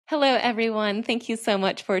Hello, everyone. Thank you so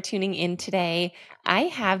much for tuning in today. I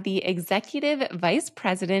have the Executive Vice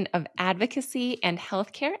President of Advocacy and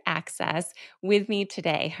Healthcare Access with me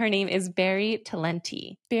today. Her name is Bari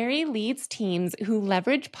Talenti. Bari leads teams who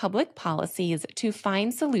leverage public policies to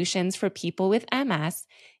find solutions for people with MS,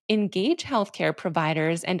 engage healthcare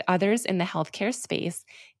providers and others in the healthcare space,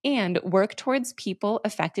 and work towards people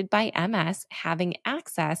affected by MS having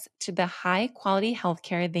access to the high quality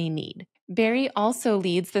healthcare they need. Bari also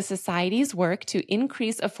leads the Society's work to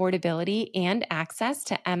increase affordability and access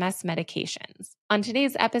to MS medications. On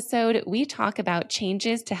today's episode, we talk about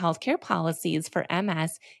changes to healthcare policies for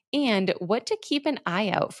MS and what to keep an eye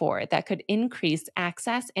out for that could increase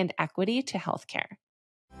access and equity to healthcare.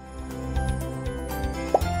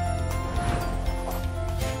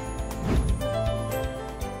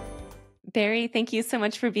 Bari, thank you so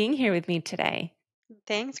much for being here with me today.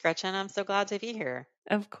 Thanks, Gretchen. I'm so glad to be here.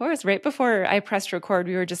 Of course. Right before I pressed record,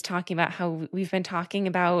 we were just talking about how we've been talking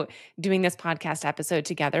about doing this podcast episode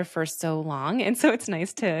together for so long. And so it's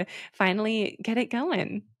nice to finally get it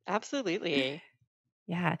going. Absolutely.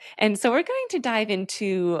 Yeah. And so we're going to dive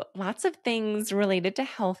into lots of things related to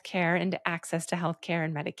healthcare and access to healthcare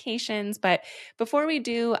and medications. But before we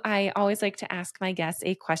do, I always like to ask my guests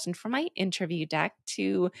a question from my interview deck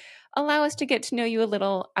to allow us to get to know you a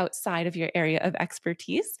little outside of your area of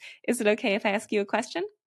expertise. Is it okay if I ask you a question?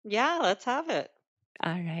 Yeah, let's have it.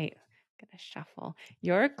 All right. I'm going to shuffle.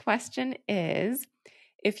 Your question is,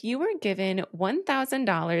 if you were given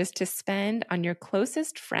 $1,000 to spend on your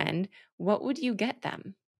closest friend, what would you get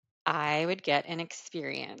them? I would get an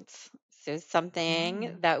experience. So,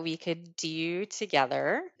 something that we could do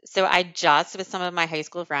together. So, with some of my high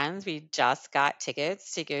school friends, we just got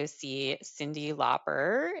tickets to go see Cyndi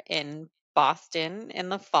Lauper in Boston in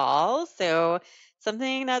the fall. So,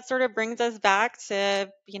 something that sort of brings us back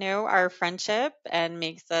to, our friendship and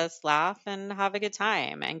makes us laugh and have a good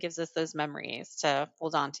time and gives us those memories to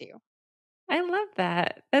hold on to. I love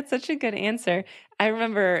that. That's such a good answer. I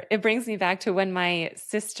remember it brings me back to when my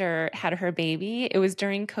sister had her baby. It was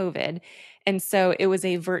during COVID. And so it was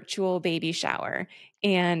a virtual baby shower.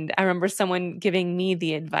 And I remember someone giving me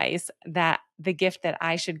the advice that the gift that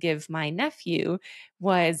I should give my nephew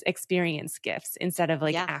was experience gifts instead of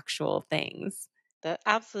like Yeah. actual things.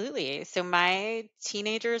 Absolutely. So my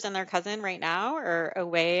teenagers and their cousin right now are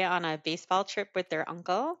away on a baseball trip with their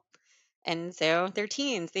uncle. And so they're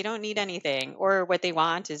teens, they don't need anything, or what they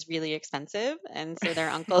want is really expensive. And so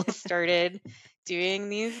their uncle started doing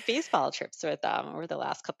these baseball trips with them over the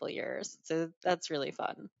last couple of years. So that's really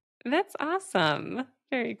fun. That's awesome.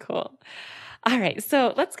 Very cool. All right,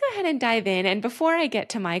 so let's go ahead and dive in. And before I get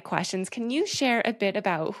to my questions, can you share a bit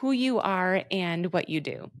about who you are and what you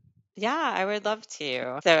do? Yeah, I would love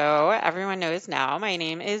to. So, everyone knows now my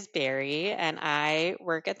name is Barry, and I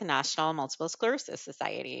work at the National Multiple Sclerosis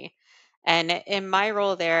Society. And in my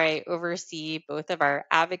role there, I oversee both of our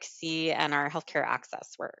advocacy and our healthcare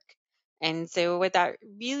access work. And so, what that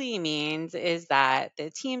really means is that the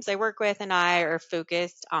teams I work with and I are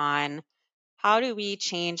focused on how do we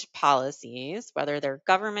change policies, whether they're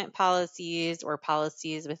government policies or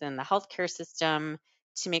policies within the healthcare system,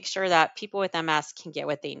 to make sure that people with MS can get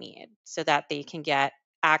what they need so that they can get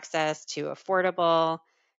access to affordable,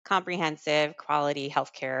 comprehensive, quality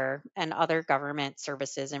healthcare and other government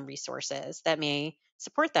services and resources that may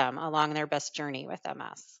support them along their best journey with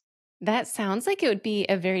MS. That sounds like it would be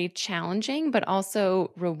a very challenging but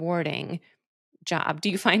also rewarding job. Do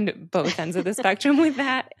you find both ends of the spectrum with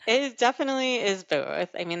that? It definitely is both.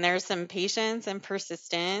 I mean, there's some patience and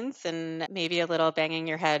persistence and maybe a little banging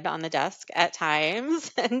your head on the desk at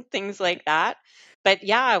times and things like that. But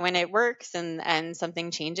yeah, when it works and something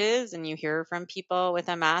changes and you hear from people with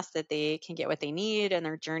MS that they can get what they need and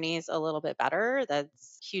their journey's a little bit better,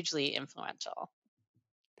 that's hugely influential.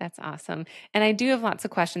 That's awesome. And I do have lots of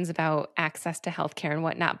questions about access to healthcare and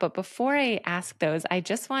whatnot. But before I ask those, I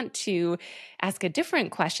just want to ask a different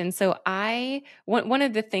question. So, one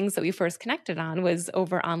of the things that we first connected on was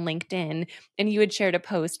over on LinkedIn, and you had shared a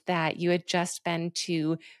post that you had just been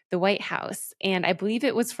to the White House. And I believe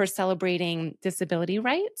it was for celebrating disability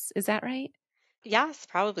rights. Is that right? Yes,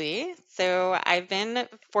 probably. So I've been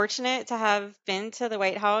fortunate to have been to the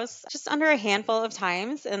White House just under a handful of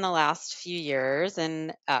times in the last few years.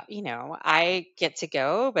 And, I get to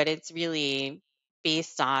go, but it's really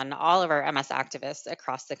based on all of our MS activists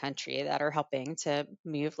across the country that are helping to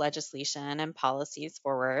move legislation and policies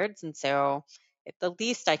forwards. And so the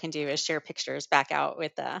least I can do is share pictures back out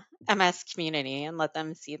with the MS community and let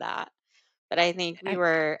them see that. But I think we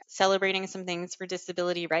were celebrating some things for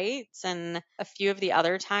disability rights, and a few of the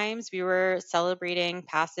other times we were celebrating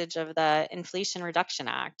passage of the Inflation Reduction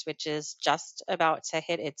Act, which is just about to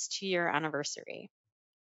hit its 2-year anniversary.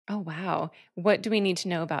 Oh, wow. What do we need to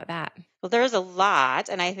know about that? Well, there's a lot,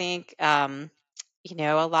 and I think a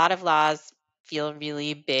lot of laws feel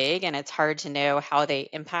really big, and it's hard to know how they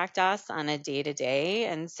impact us on a day to day.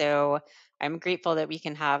 And so I'm grateful that we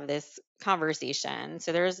can have this conversation.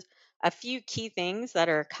 So there's a few key things that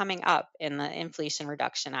are coming up in the Inflation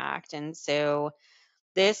Reduction Act. And so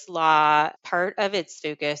this law, part of its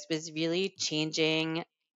focus was really changing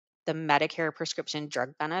the Medicare prescription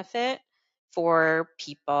drug benefit for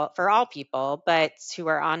all people, but who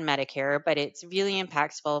are on Medicare. But it's really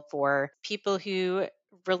impactful for people who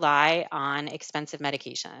rely on expensive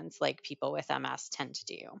medications like people with MS tend to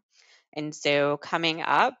do. And so coming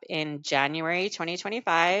up in January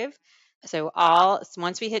 2025,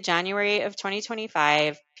 once we hit January of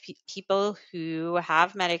 2025, people who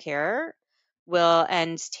have Medicare will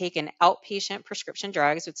and take an outpatient prescription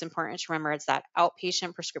drugs. It's important to remember it's that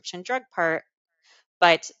outpatient prescription drug part,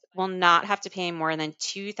 but will not have to pay more than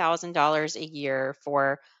 $2,000 a year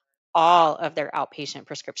for all of their outpatient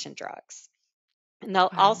prescription drugs. And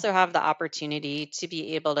they'll Wow. also have the opportunity to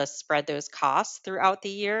be able to spread those costs throughout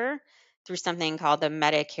the year through something called the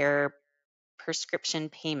Medicare prescription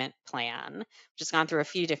payment plan, which has gone through a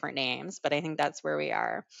few different names, but I think that's where we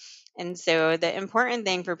are. And so the important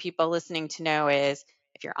thing for people listening to know is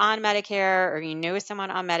if you're on Medicare or you know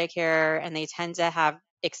someone on Medicare and they tend to have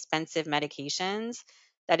expensive medications,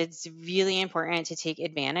 that it's really important to take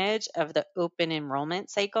advantage of the open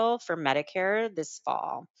enrollment cycle for Medicare this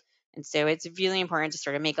fall. And so it's really important to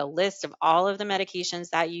sort of make a list of all of the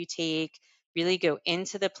medications that you take, really go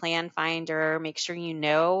into the plan finder, make sure you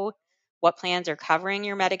know what plans are covering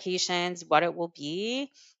your medications, what it will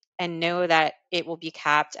be, and know that it will be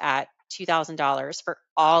capped at $2,000 for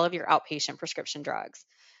all of your outpatient prescription drugs.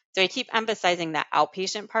 So I keep emphasizing that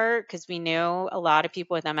outpatient part because we know a lot of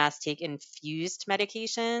people with MS take infused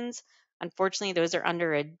medications. Unfortunately, those are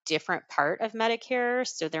under a different part of Medicare,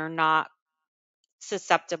 so they're not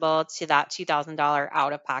susceptible to that $2,000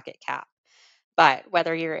 out of pocket cap. But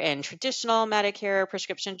whether you're in traditional Medicare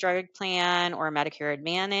prescription drug plan or Medicare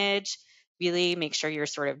Advantage, really make sure you're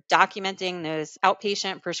sort of documenting those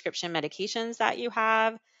outpatient prescription medications that you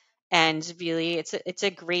have. And really, it's a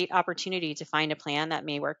great opportunity to find a plan that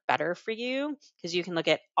may work better for you because you can look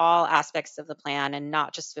at all aspects of the plan and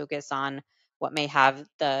not just focus on what may have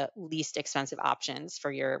the least expensive options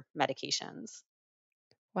for your medications.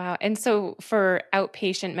 Wow. And so for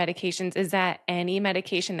outpatient medications, is that any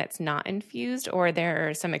medication that's not infused or there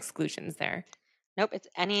are some exclusions there? Nope, it's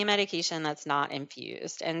any medication that's not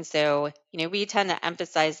infused. And so, we tend to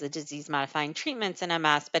emphasize the disease modifying treatments in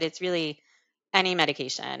MS, but it's really any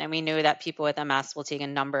medication. And we know that people with MS will take a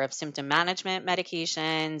number of symptom management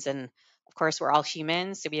medications. And of course, we're all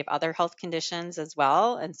humans, so we have other health conditions as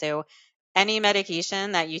well. And so, any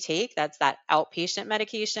medication that you take, that's that outpatient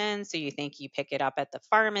medication. So, you think you pick it up at the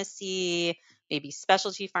pharmacy, maybe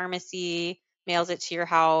specialty pharmacy mails it to your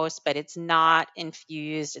house, but it's not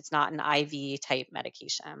infused, it's not an IV type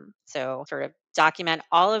medication. So, sort of document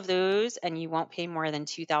all of those, and you won't pay more than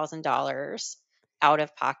 $2,000 out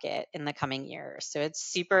of pocket in the coming years. So, it's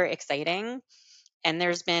super exciting. And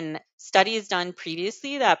there's been studies done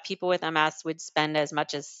previously that people with MS would spend as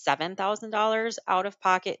much as $7,000 out of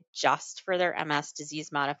pocket just for their MS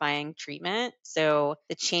disease modifying treatment. So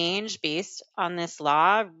the change based on this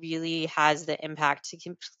law really has the impact to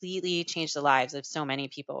completely change the lives of so many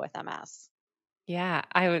people with MS. Yeah,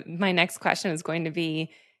 my next question is going to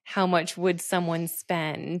be how much would someone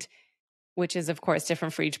spend, which is of course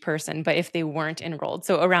different for each person, but if they weren't enrolled.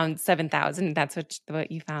 So around 7,000, that's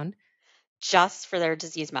what you found? Just for their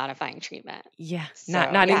disease modifying treatment. Yeah, not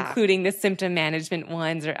So, not yeah, including the symptom management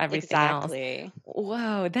ones or everything else. exactly.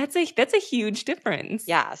 Whoa, that's a huge difference.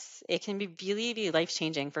 Yes, it can be really be life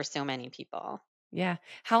changing for so many people. Yeah.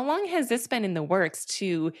 How long has this been in the works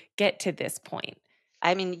to get to this point?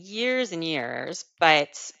 I mean, years and years,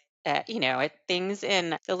 but things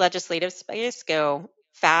in the legislative space go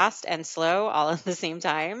fast and slow all at the same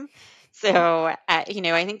time. So, I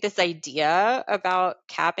think this idea about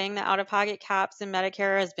capping the out-of-pocket caps in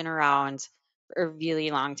Medicare has been around for a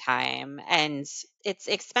really long time, and it's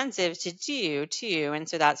expensive to do too. And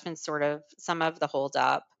so that's been sort of some of the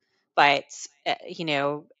holdup. But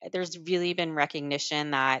there's really been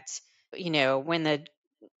recognition that when the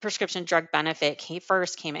prescription drug benefit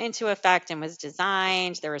first came into effect and was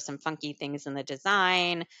designed. There were some funky things in the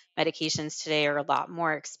design. Medications today are a lot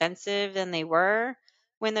more expensive than they were.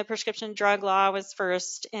 when the prescription drug law was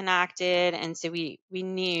first enacted. And so we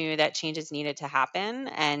knew that changes needed to happen.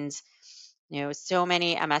 And, so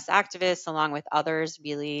many MS activists, along with others,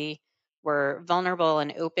 really were vulnerable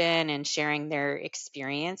and open and sharing their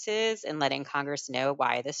experiences and letting Congress know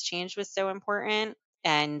why this change was so important.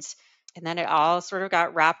 And and then it all sort of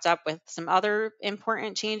got wrapped up with some other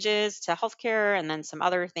important changes to healthcare and then some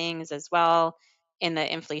other things as well in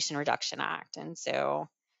the Inflation Reduction Act. And so,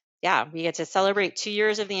 yeah, we get to celebrate 2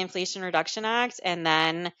 years of the Inflation Reduction Act and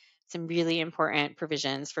then some really important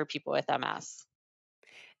provisions for people with MS.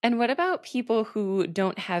 And what about people who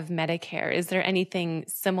don't have Medicare? Is there anything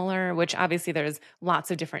similar? Which obviously there's lots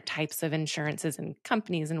of different types of insurances and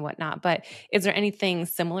companies and whatnot, but is there anything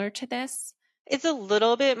similar to this? It's a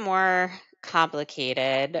little bit more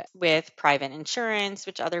complicated with private insurance,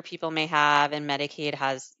 which other people may have, and Medicaid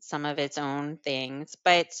has some of its own things.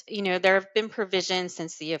 But, there have been provisions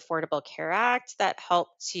since the Affordable Care Act that help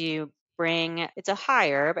to bring it's a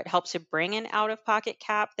higher, but helps to bring an out of pocket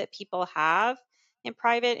cap that people have in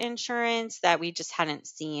private insurance that we just hadn't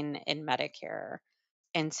seen in Medicare.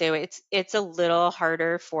 And so it's a little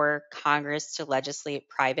harder for Congress to legislate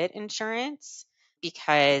private insurance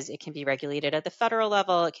because it can be regulated at the federal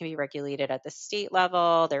level, it can be regulated at the state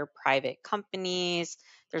level, they're private companies,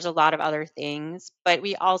 there's a lot of other things, but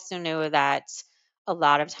we also know that a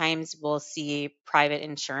lot of times we'll see private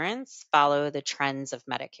insurance follow the trends of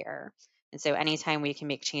Medicare. And so anytime we can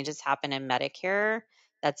make changes happen in Medicare,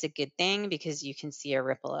 that's a good thing because you can see a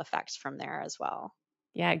ripple effect from there as well.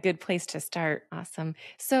 Yeah, good place to start. Awesome.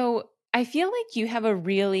 So I feel like you have a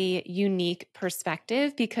really unique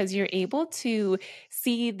perspective because you're able to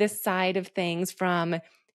see this side of things from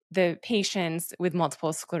the patients with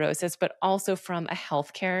multiple sclerosis, but also from a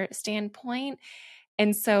healthcare standpoint.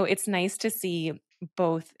 And so it's nice to see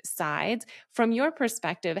both sides. From your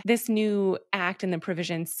perspective, this new act and the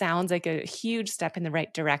provision sounds like a huge step in the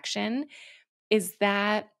right direction. Is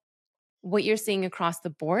that what you're seeing across the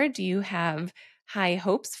board? Do you have high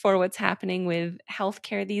hopes for what's happening with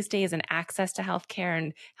healthcare these days and access to healthcare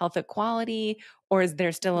and health equality? Or is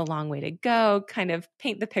there still a long way to go? Kind of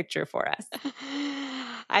paint the picture for us.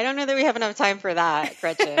 I don't know that we have enough time for that,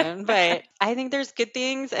 Gretchen, but I think there's good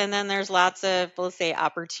things and then there's lots of, we'll say,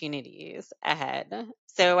 opportunities ahead.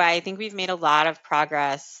 So I think we've made a lot of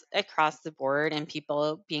progress across the board in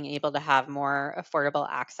people being able to have more affordable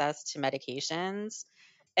access to medications.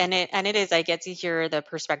 And it is, I get to hear the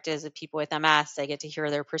perspectives of people with MS. I get to hear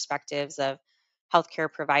their perspectives of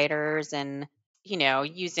healthcare providers and,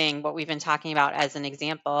 using what we've been talking about as an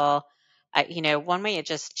example. One way it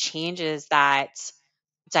just changes that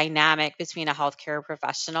dynamic between a healthcare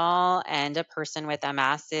professional and a person with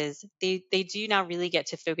MS is they do now really get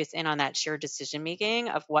to focus in on that shared decision making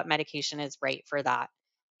of what medication is right for that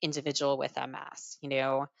individual with MS.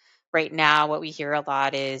 Right now what we hear a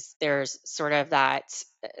lot is there's sort of that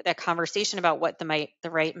conversation about what the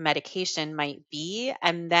right medication might be,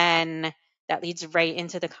 and then that leads right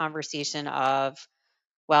into the conversation of,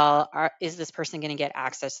 well, is this person going to get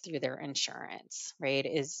access through their insurance, right?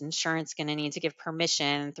 Is insurance going to need to give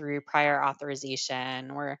permission through prior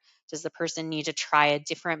authorization? Or does the person need to try a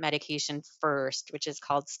different medication first, which is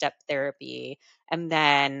called step therapy? And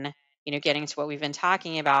then, getting to what we've been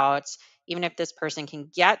talking about, even if this person can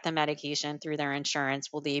get the medication through their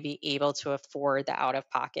insurance, will they be able to afford the out of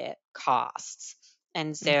pocket costs?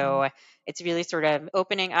 And Mhm. so it's really sort of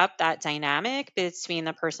opening up that dynamic between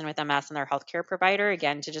the person with MS and their healthcare provider,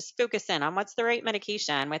 again, to just focus in on what's the right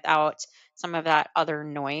medication without some of that other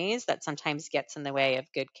noise that sometimes gets in the way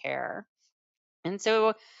of good care. And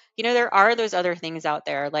so, there are those other things out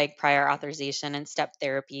there like prior authorization and step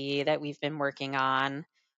therapy that we've been working on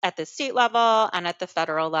at the state level and at the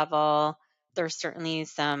federal level. There's certainly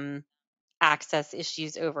some access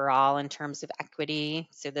issues overall in terms of equity.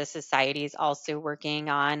 So the society is also working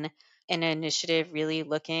on an initiative really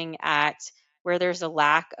looking at where there's a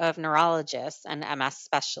lack of neurologists and MS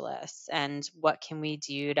specialists and what can we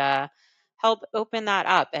do to help open that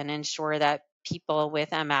up and ensure that people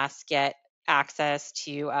with MS get access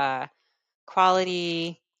to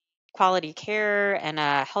quality quality care and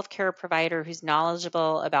a healthcare provider who's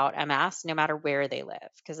knowledgeable about MS no matter where they live,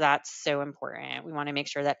 because that's so important. We want to make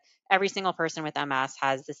sure that every single person with MS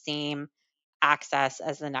has the same access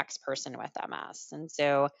as the next person with MS. And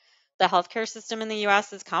so the healthcare system in the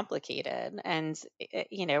US is complicated and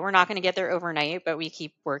we're not going to get there overnight, but we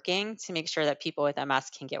keep working to make sure that people with MS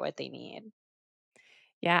can get what they need.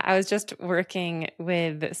 Yeah, I was just working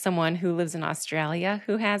with someone who lives in Australia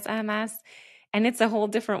who has MS. And it's a whole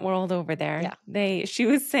different world over there. Yeah. She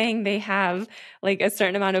was saying they have like a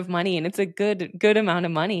certain amount of money, and it's a good amount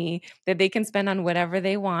of money that they can spend on whatever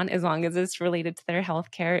they want as long as it's related to their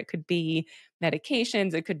healthcare. It could be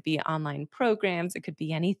medications, it could be online programs, it could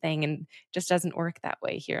be anything, and just doesn't work that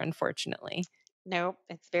way here, unfortunately. Nope,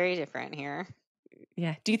 it's very different here.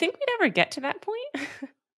 Yeah. Do you think we'd ever get to that point?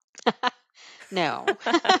 No.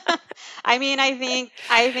 I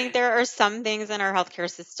think there are some things in our healthcare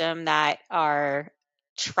system that are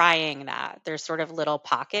trying that. There's sort of little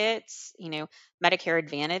pockets, Medicare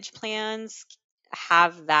Advantage plans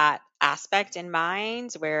have that aspect in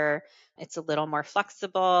mind where it's a little more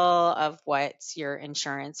flexible of what your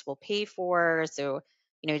insurance will pay for. So,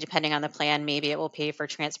 depending on the plan, maybe it will pay for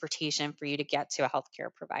transportation for you to get to a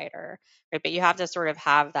healthcare provider, right? But you have to sort of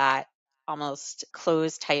have that almost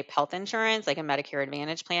closed type health insurance, like a Medicare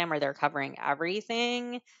Advantage plan where they're covering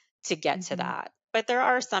everything to get to Mhm. that. But there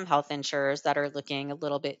are some health insurers that are looking a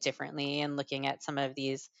little bit differently and looking at some of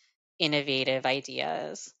these innovative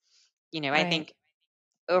ideas. I Right. think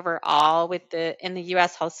overall in the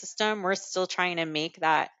US health system, we're still trying to make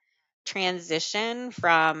that transition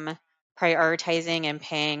from prioritizing and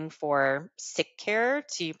paying for sick care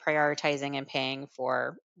to prioritizing and paying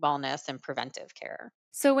for wellness and preventive care.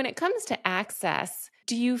 So when it comes to access,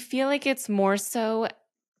 do you feel like it's more so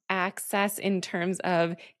access in terms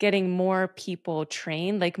of getting more people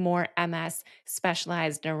trained, like more MS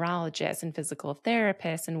specialized neurologists and physical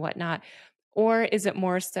therapists and whatnot? Or is it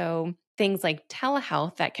more so things like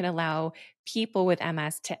telehealth that can allow people with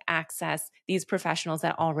MS to access these professionals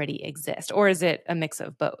that already exist? Or is it a mix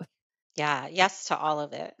of both? Yeah, yes to all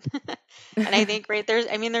of it. And I think, right,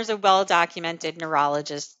 there's a well documented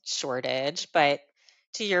neurologist shortage, but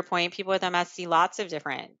to your point, people with MS see lots of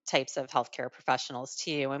different types of healthcare professionals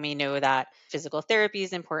too. And we know that physical therapy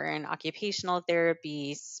is important, occupational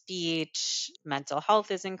therapy, speech, mental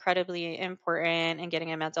health is incredibly important, and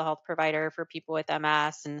getting a mental health provider for people with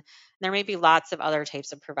MS. And there may be lots of other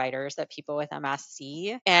types of providers that people with MS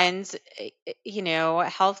see. And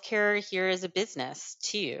healthcare here is a business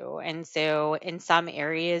too. And so in some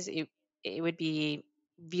areas, it would be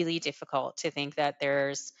really difficult to think that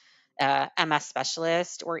there's a MS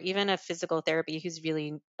specialist or even a physical therapist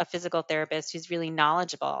who's really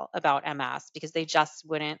knowledgeable about MS because they just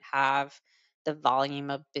wouldn't have the volume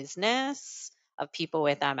of business of people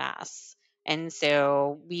with MS. And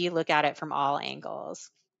so we look at it from all angles.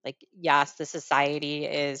 Like, yes, the society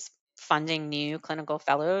is funding new clinical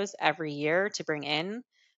fellows every year to bring in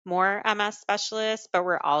more MS specialists, but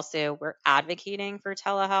we're advocating for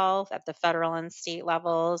telehealth at the federal and state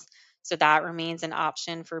levels. So that remains an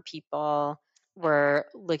option for people. We're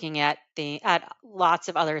looking at lots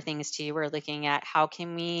of other things too. We're looking at how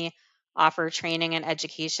can we offer training and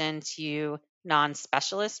education to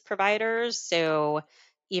non-specialist providers. So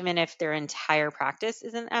even if their entire practice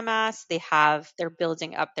isn't MS, they're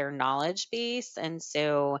building up their knowledge base. And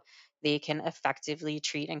so they can effectively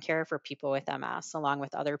treat and care for people with MS along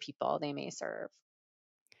with other people they may serve.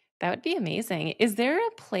 That would be amazing. Is there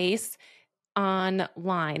a place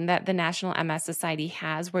online that the National MS Society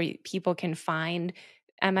has where people can find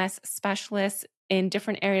MS specialists in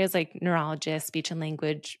different areas like neurologists, speech and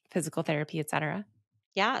language, physical therapy, et cetera?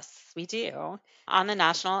 Yes, we do. On the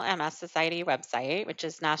National MS Society website, which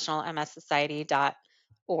is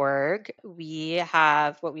nationalmssociety.org, we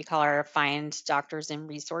have what we call our Find Doctors and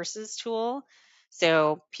Resources tool.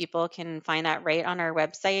 So people can find that right on our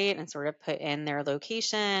website and sort of put in their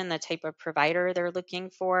location, the type of provider they're looking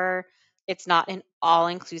for. It's not an all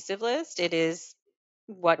inclusive list. It is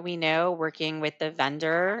what we know working with the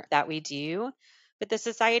vendor that we do. But the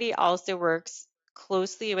society also works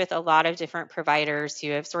closely with a lot of different providers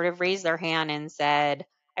who have sort of raised their hand and said,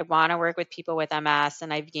 I want to work with people with MS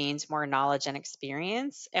and I've gained more knowledge and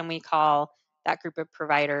experience. And we call that group of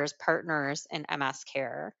providers partners in MS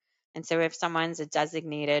care. And so if someone's a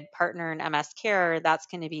designated partner in MS care, that's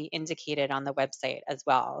going to be indicated on the website as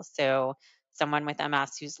well. So someone with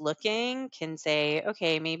MS who's looking can say,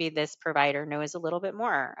 okay, maybe this provider knows a little bit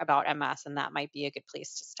more about MS and that might be a good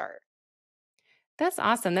place to start. That's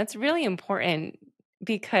awesome. That's really important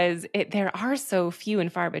because there are so few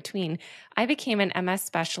and far between. I became an MS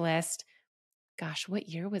specialist. Gosh, what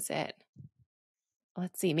year was it?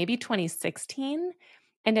 Let's see, maybe 2016.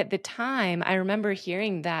 And at the time, I remember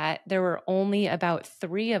hearing that there were only about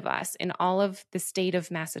 3 of us in all of the state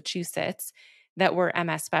of Massachusetts that were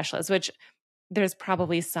MS specialists, which there's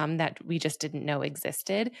probably some that we just didn't know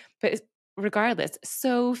existed. But regardless,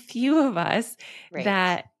 so few of us Right.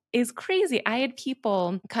 that is crazy. I had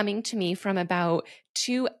people coming to me from about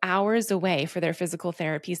 2 hours away for their physical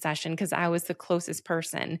therapy session because I was the closest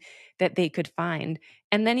person that they could find.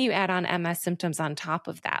 And then you add on MS symptoms on top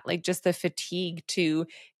of that, like just the fatigue to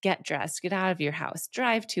get dressed, get out of your house,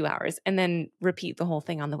 drive 2 hours, and then repeat the whole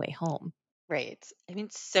thing on the way home. Right. I mean,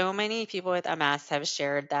 so many people with MS have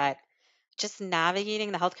shared that just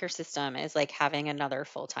navigating the healthcare system is like having another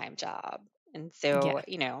full-time job. And so,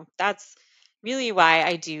 Yeah. that's really why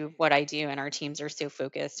I do what I do. And our teams are so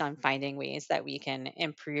focused on finding ways that we can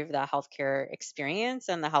improve the healthcare experience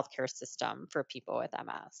and the healthcare system for people with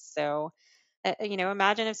MS. So,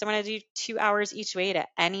 imagine if someone had to do 2 hours each way to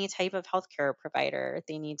any type of healthcare provider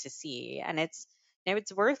they need to see. And it's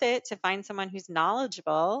worth it to find someone who's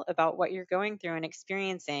knowledgeable about what you're going through and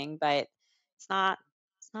experiencing, but it's not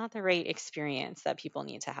it's not the right experience that people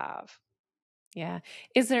need to have. Yeah.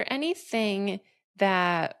 Is there anything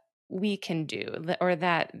that we can do or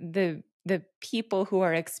that the people who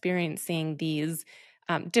are experiencing these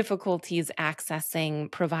difficulties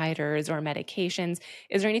accessing providers or medications,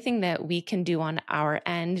 is there anything that we can do on our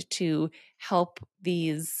end to help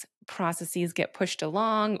these processes get pushed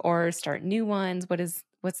along or start new ones?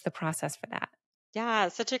 What's the process for that? Yeah,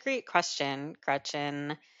 such a great question,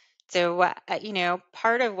 Gretchen. So,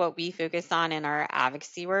 part of what we focus on in our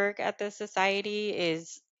advocacy work at the society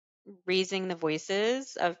is raising the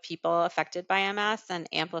voices of people affected by MS and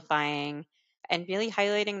amplifying and really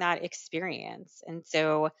highlighting that experience. And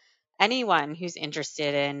so, anyone who's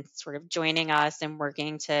interested in sort of joining us and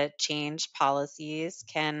working to change policies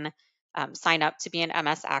can sign up to be an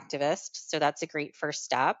MS activist. So that's a great first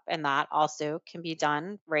step. And that also can be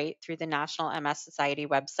done right through the National MS Society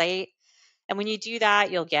website. And when you do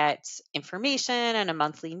that, you'll get information and a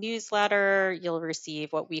monthly newsletter. You'll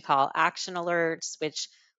receive what we call action alerts, which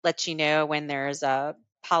lets you know when there's a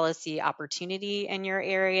policy opportunity in your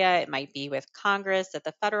area. It might be with Congress at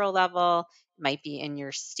the federal level, it might be in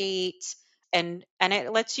your state. And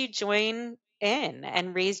it lets you join in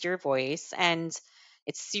and raise your voice. And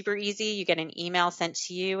it's super easy. You get an email sent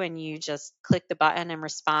to you and you just click the button and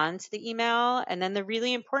respond to the email. And then the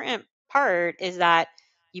really important part is that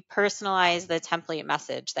you personalize the template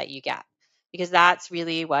message that you get, because that's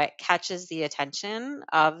really what catches the attention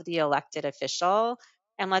of the elected official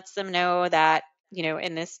and lets them know that,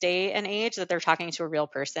 in this day and age that they're talking to a real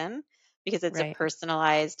person, because it's a Right.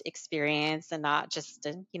 personalized experience and not just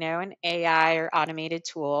an AI or automated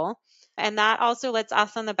tool. And that also lets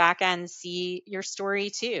us on the back end see your story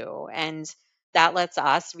too. And that lets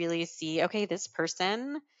us really see, okay, this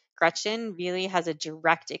person, Gretchen, really has a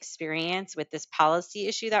direct experience with this policy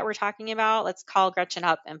issue that we're talking about. Let's call Gretchen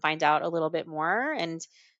up and find out a little bit more and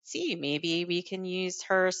see, maybe we can use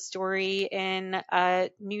her story in a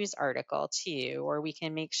news article too, or we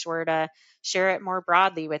can make sure to share it more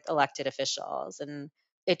broadly with elected officials. And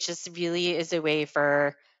it just really is a way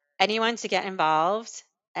for anyone to get involved,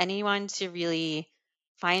 anyone to really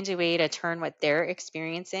find a way to turn what they're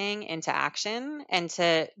experiencing into action and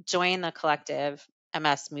to join the collective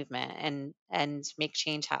MS movement and make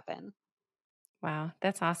change happen. Wow,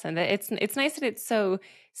 that's awesome. It's nice that it's so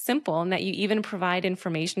simple and that you even provide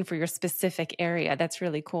information for your specific area. That's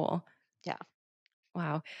really cool. Yeah.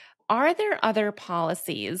 Wow. Are there other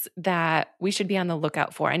policies that we should be on the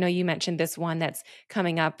lookout for? I know you mentioned this one that's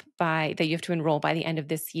coming up by that you have to enroll by the end of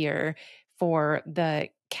this year for the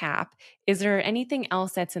cap. Is there anything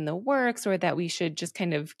else that's in the works or that we should just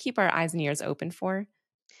kind of keep our eyes and ears open for?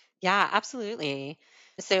 Yeah, absolutely.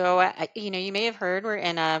 So, you may have heard we're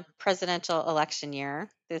in a presidential election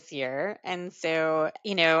year this year. And so,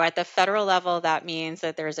 at the federal level, that means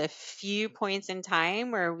that there's a few points in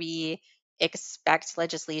time where we expect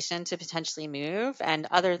legislation to potentially move. And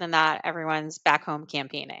other than that, everyone's back home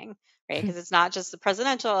campaigning, right? Because it's not just the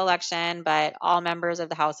presidential election, but all members of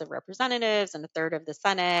the House of Representatives and a third of the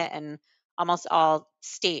Senate and almost all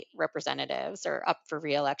state representatives are up for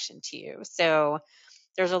reelection too. So,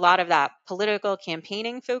 there's a lot of that political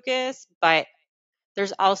campaigning focus, but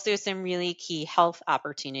there's also some really key health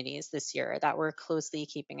opportunities this year that we're closely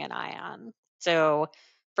keeping an eye on. So,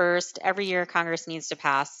 first, every year Congress needs to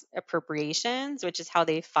pass appropriations, which is how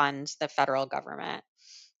they fund the federal government.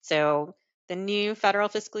 So, the new federal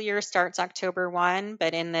fiscal year starts October 1,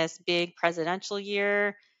 but in this big presidential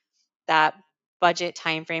year, that budget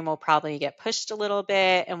timeframe will probably get pushed a little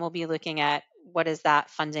bit, and we'll be looking at what does that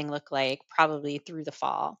funding look like probably through the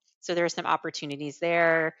fall. So there are some opportunities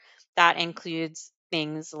there. That includes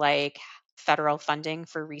things like federal funding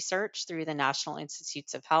for research through the National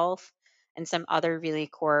Institutes of Health and some other really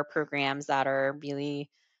core programs that are really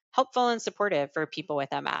helpful and supportive for people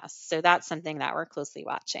with MS. So that's something that we're closely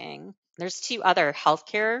watching. There's two other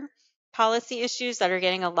healthcare policy issues that are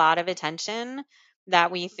getting a lot of attention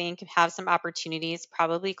that we think have some opportunities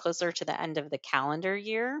probably closer to the end of the calendar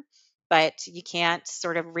year. But you can't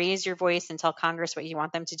sort of raise your voice and tell Congress what you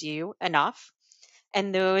want them to do enough.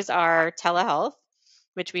 And those are telehealth,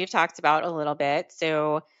 which we've talked about a little bit.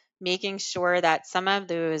 So, making sure that some of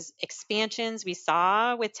those expansions we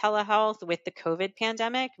saw with telehealth with the COVID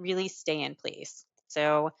pandemic really stay in place.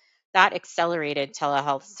 So, that accelerated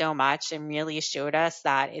telehealth so much and really showed us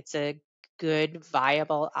that it's a good,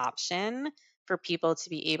 viable option for people to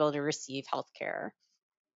be able to receive healthcare.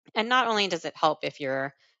 And not only does it help if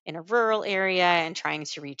you're in a rural area and trying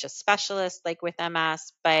to reach a specialist like with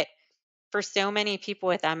MS, but for so many people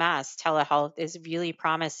with MS, telehealth is really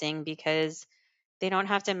promising because they don't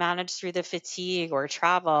have to manage through the fatigue or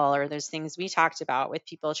travel or those things we talked about with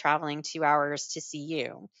people traveling 2 hours to see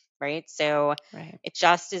you, right? So Right. it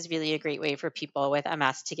just is really a great way for people with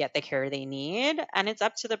MS to get the care they need. And it's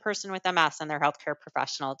up to the person with MS and their healthcare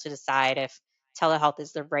professional to decide if telehealth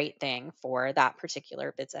is the right thing for that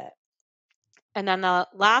particular visit. And then the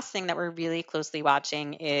last thing that we're really closely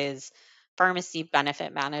watching is pharmacy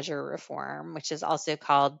benefit manager reform, which is also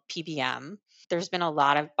called PBM. There's been a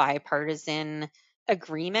lot of bipartisan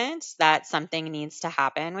agreement that something needs to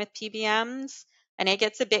happen with PBMs. And it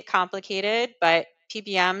gets a bit complicated, but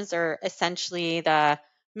PBMs are essentially the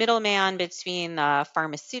middleman between the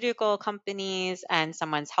pharmaceutical companies and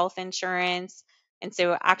someone's health insurance. And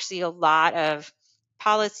so, actually, a lot of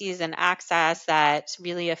policies and access that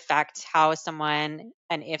really affect how someone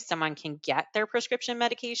and if someone can get their prescription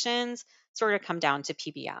medications sort of come down to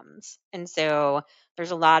PBMs. And so there's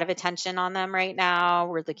a lot of attention on them right now.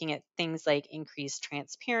 We're looking at things like increased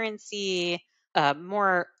transparency,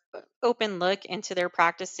 more open look into their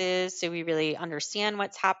practices so we really understand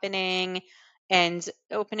what's happening, and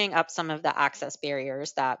opening up some of the access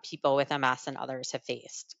barriers that people with MS and others have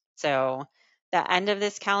faced. So the end of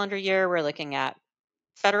this calendar year, we're looking at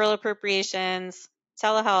federal appropriations,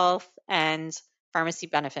 telehealth, and pharmacy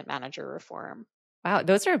benefit manager reform. Wow,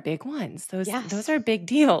 those are big ones. Those Yes. are big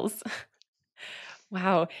deals.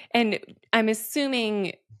 Wow. And I'm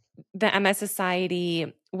assuming the MS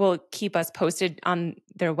Society will keep us posted on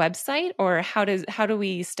their website, or how do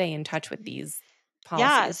we stay in touch with these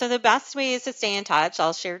Yeah, policies? so the best ways to stay in touch,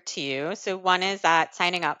 I'll share two. So one is that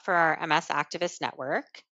signing up for our MS Activist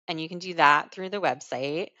Network, and you can do that through the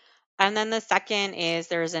website. And then the second is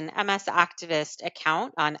there's an MS Activist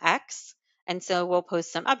account on X. And so we'll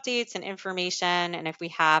post some updates and information. And if we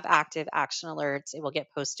have active action alerts, it will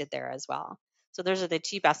get posted there as well. So those are the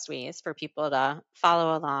two best ways for people to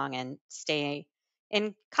follow along and stay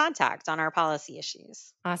in contact on our policy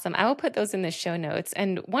issues. Awesome. I will put those in the show notes.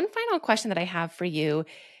 And one final question that I have for you,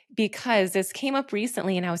 because this came up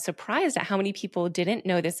recently and I was surprised at how many people didn't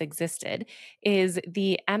know this existed, is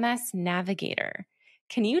the MS Navigator.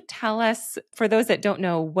 Can you tell us, for those that don't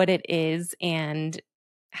know, what it is and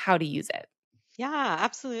how to use it? Yeah,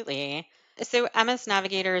 absolutely. So, MS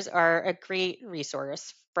Navigators are a great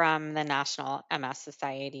resource from the National MS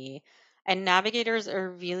Society. And navigators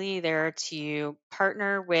are really there to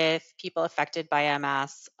partner with people affected by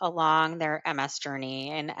MS along their MS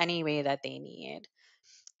journey in any way that they need.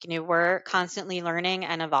 We're constantly learning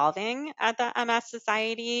and evolving at the MS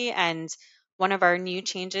Society. And one of our new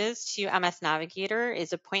changes to MS Navigator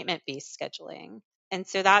is appointment based scheduling. And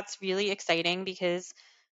so that's really exciting because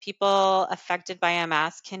people affected by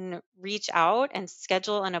MS can reach out and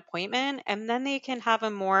schedule an appointment, and then they can have a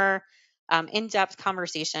more in depth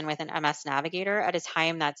conversation with an MS Navigator at a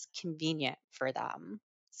time that's convenient for them.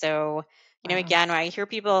 So, Wow. again, I hear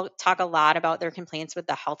people talk a lot about their complaints with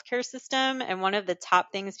the healthcare system. And one of the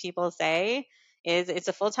top things people say is it's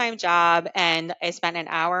a full time job and I spent an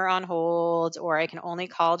hour on hold, or I can only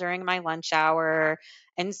call during my lunch hour.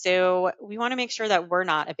 And so we want to make sure that we're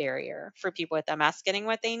not a barrier for people with MS getting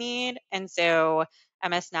what they need. And so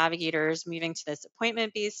MS navigators moving to this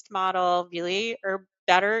appointment based model really are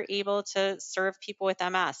better able to serve people with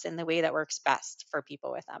MS in the way that works best for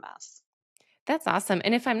people with MS. That's awesome.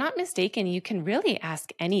 And if I'm not mistaken, you can really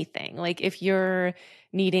ask anything. Like if you're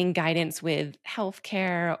needing guidance with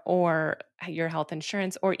healthcare or your health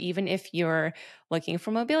insurance, or even if you're looking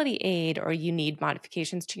for mobility aid or you need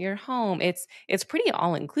modifications to your home, it's pretty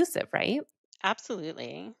all inclusive, right?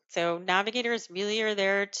 Absolutely. So navigators really are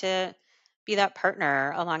there to be that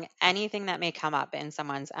partner along anything that may come up in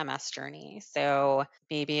someone's MS journey. So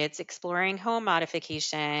maybe it's exploring home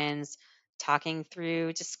modifications, talking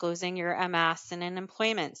through disclosing your MS in an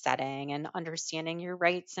employment setting and understanding your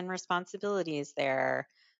rights and responsibilities there.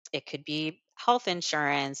 It could be health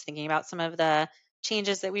insurance, thinking about some of the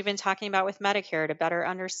changes that we've been talking about with Medicare to better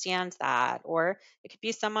understand that. Or it could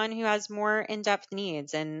be someone who has more in-depth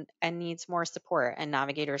needs and needs more support, and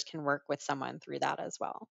navigators can work with someone through that as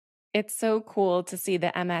well. It's so cool to see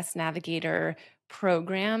the MS Navigator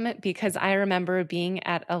program because I remember being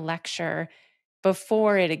at a lecture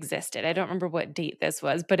before it existed. I don't remember what date this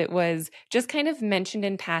was, but it was just kind of mentioned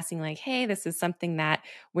in passing, like, hey, this is something that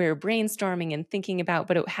we're brainstorming and thinking about,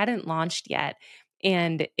 but it hadn't launched yet.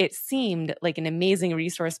 And it seemed like an amazing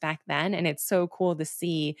resource back then. And it's so cool to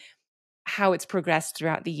see how it's progressed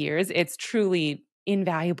throughout the years. It's truly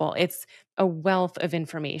invaluable. It's a wealth of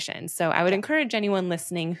information. So I would Yeah. encourage anyone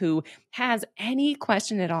listening who has any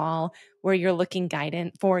question at all where you're looking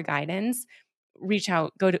guidance, reach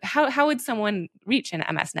out, go to how would someone reach an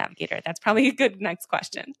MS navigator? That's probably a good next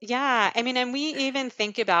question. Yeah, I mean, and we even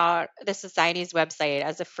think about the society's website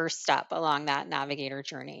as a first step along that navigator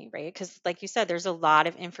journey, right? Because, like you said, there's a lot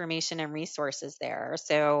of information and resources there.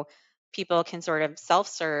 So people can sort of self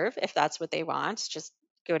serve if that's what they want. Just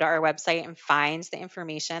go to our website and find the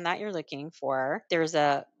information that you're looking for. There's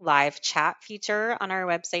a live chat feature on our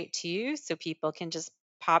website too. So people can just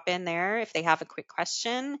pop in there if they have a quick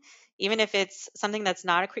question. Even if it's something that's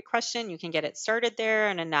not a quick question, you can get it started there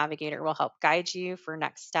and a navigator will help guide you for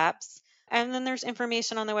next steps. And then there's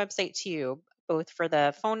information on the website too, both for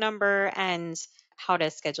the phone number and how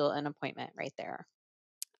to schedule an appointment right there.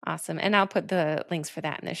 Awesome. And I'll put the links for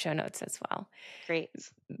that in the show notes as well. Great.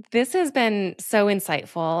 This has been so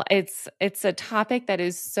insightful. It's a topic that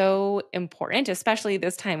is so important, especially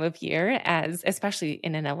this time of year, as especially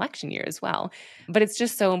in an election year as well. But it's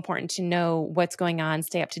just so important to know what's going on,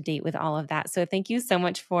 stay up to date with all of that. So thank you so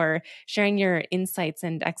much for sharing your insights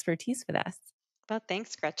and expertise with us. Well,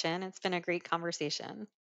 thanks, Gretchen. It's been a great conversation.